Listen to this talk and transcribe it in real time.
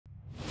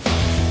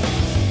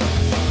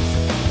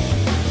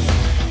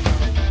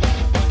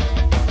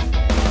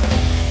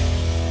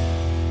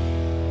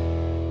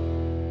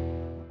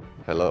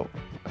Hello.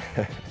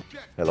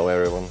 Hello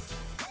everyone.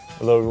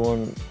 Hello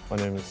everyone, my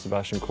name is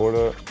Sebastian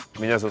Korda.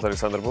 Меня зовут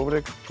Александр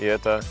Бублик, и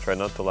это Try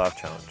Not to Laugh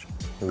Challenge.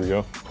 Here we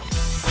go.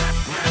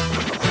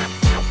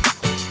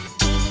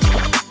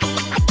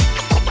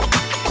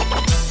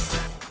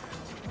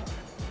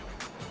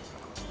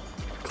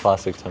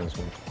 Classic tennis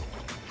move.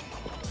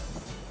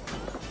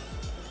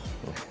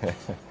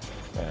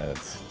 Yeah,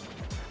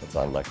 it's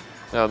unlucky.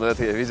 Ну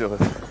это я видел.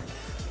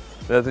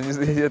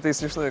 Это и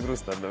смешно, и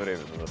грустно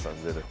одновременно, на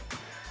самом деле.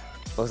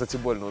 Он, кстати,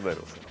 больно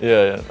ударился.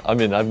 Yeah. I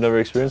mean, I've never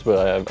experienced,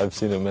 but I've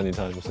seen it many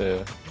times.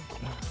 Yeah.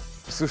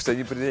 Слушайте,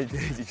 они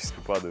периодически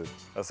падают.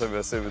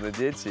 Особенно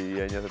дети, и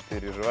они это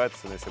переживают,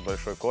 особенно если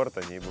большой корт,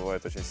 они,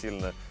 бывает, очень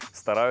сильно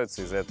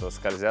стараются, из-за этого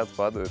скользят,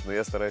 падают. Но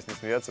я стараюсь не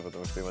смеяться,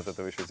 потому что им от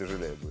этого еще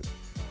тяжелее будет.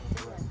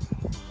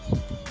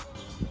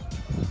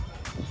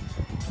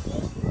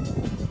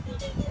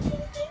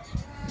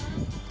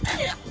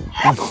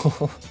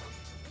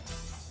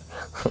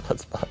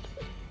 That's bad.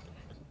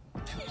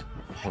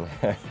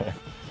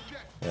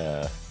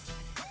 Yeah,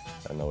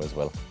 I know as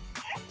well.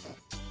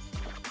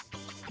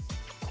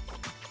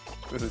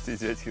 Это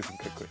идиотизм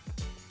какой-то.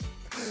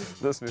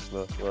 Ну,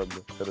 смешно.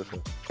 Ладно,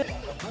 хорошо.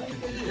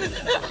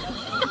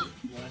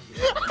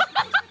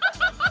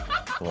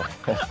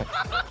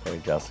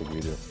 Classic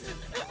video.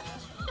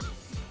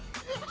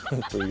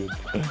 That's pretty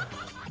good.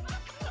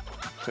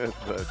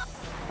 Да.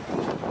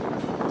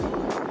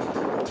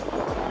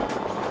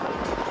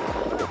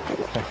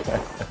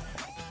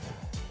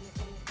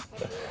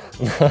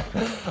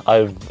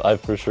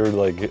 I've for sure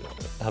like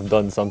have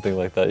done something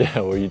like that, yeah,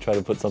 where you try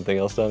to put something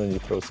else down and you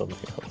throw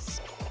something else.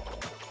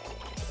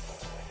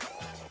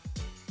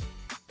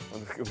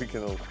 Он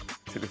выкинул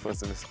телефон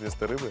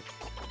вместо рыбы.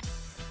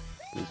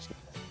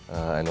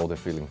 I know the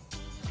feeling.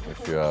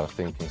 If you are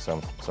thinking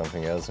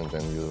something else and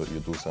then you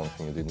do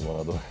something you didn't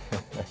want to do.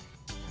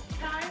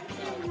 Time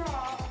to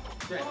rock.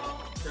 Time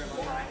to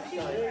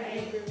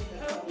pray.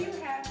 Hope you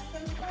have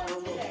some fun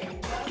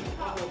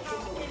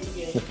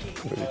today.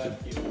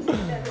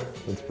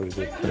 That's pretty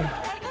good.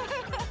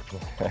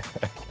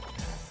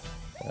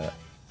 Yeah.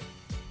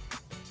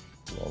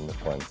 On the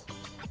point.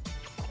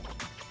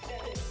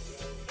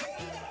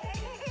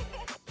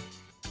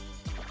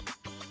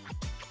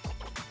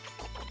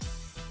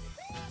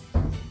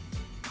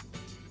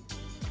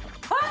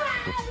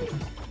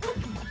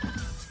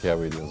 Scare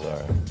videos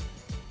are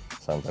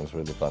sometimes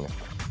really funny.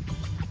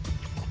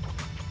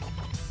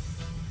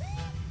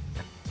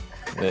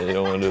 Yeah, you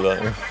don't want to do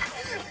that.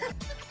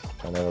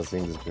 I've never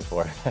seen this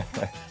before.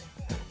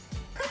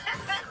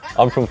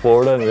 I'm from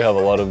Florida and we have a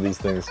lot of these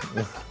things.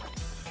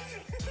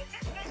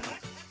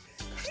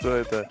 Что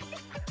это?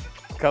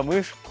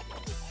 Камыш?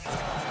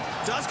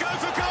 Does go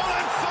for goal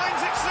and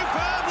finds it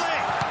superbly.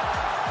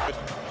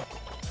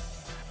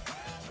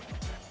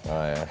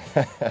 Oh yeah,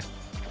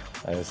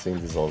 I've seen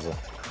this also.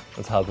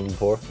 That's happened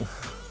before.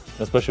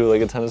 Especially with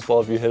like a tennis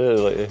ball, if you hit it,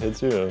 like it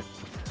hits you.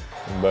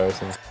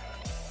 Embarrassing.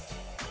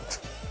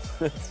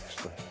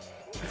 Смешно.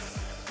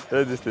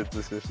 Это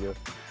действительно смешно.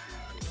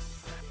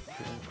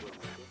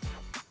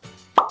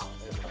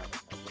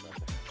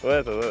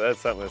 Это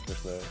самое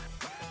смешное.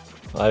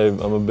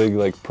 I'm a big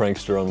like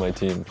prankster on my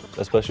team,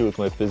 especially with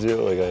my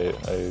physio.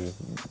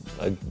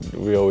 Like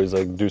we always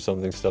like do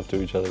something stuff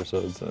to each other, so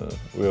it's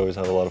we always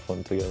have a lot of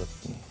fun together.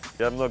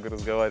 Я много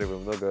разговариваю,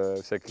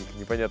 много всяких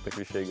непонятных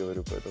вещей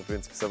говорю, поэтому, в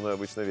принципе, со мной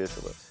обычно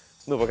весело.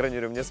 Ну, по крайней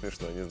мере, мне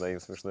смешно. Не знаю, им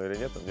смешно или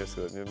нет, но мне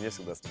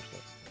всегда смешно.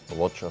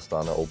 Watch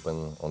Astana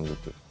Open on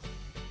YouTube.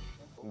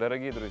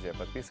 Дорогие друзья,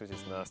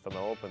 подписывайтесь на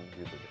Astana Open в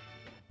YouTube.